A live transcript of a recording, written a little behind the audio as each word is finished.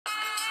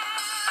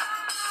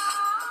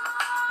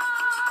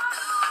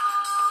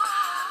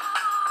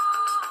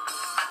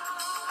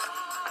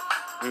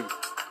Mm,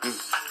 mm.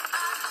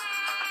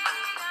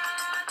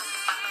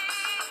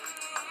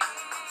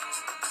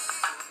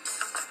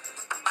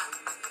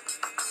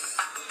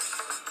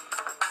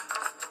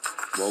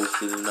 Mo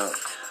sitting up.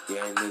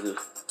 Yeah, nigga.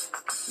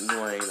 You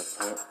know I ain't a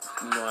punk.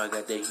 You know I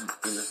got that heat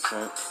in the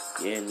trunk.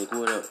 Yeah, nigga,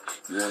 what up?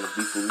 You wanna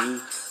beef with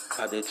me?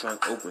 Pop that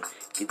trunk open.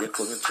 Get that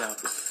fucking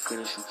chopper.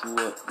 Finna shoot you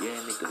up. Yeah,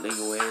 nigga, lay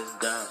your ass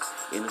down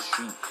in the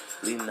street.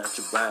 Bleeding out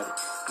your body.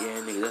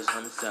 Yeah, nigga, that's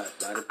homicide.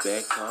 By the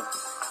back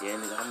coffin. Yeah,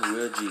 nigga, I'm a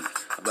real G.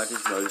 About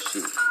this murder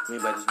shit. You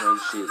ain't about this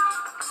murder shit.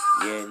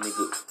 Yeah,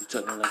 nigga, you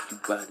talking like you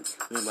body.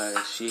 You ain't about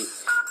that shit.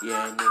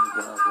 Yeah, nigga,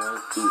 what I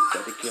want to do.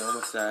 Got the kill on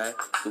my side.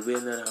 Could be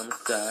another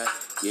homicide.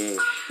 Yeah,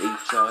 they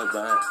charge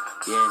by.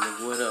 Yeah,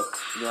 nigga, what up?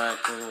 You know I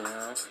come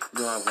around.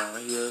 You know I around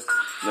here.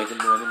 Making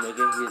money,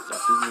 making hits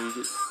off this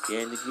music.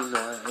 Yeah, nigga, you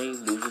know I ain't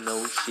losing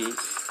no shit.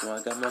 You know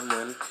I got my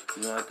money.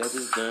 You know I got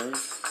this gun.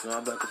 You know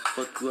I'm about to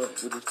fuck you up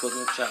with this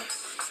fucking chop.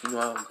 You know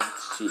I'm about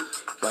this shit.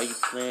 Why you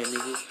playing,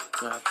 nigga?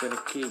 You know I'm finna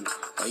kill you.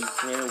 Why you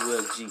playing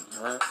with G,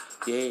 huh?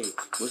 Yeah,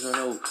 what's on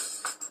those?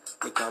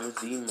 They call me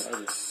Z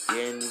Murder.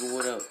 Yeah, nigga,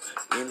 what up?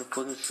 In the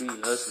fucking street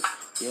hustling.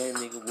 Yeah,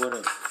 nigga, what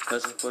up?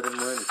 Hustling for the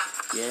money.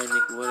 Yeah,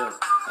 nigga, what up?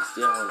 I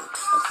still on it.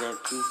 I stand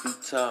 2 feet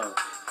tall.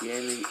 Yeah,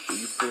 nigga, if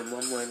you pay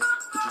my money,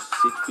 put you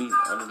 6 feet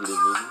under, little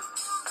nigga.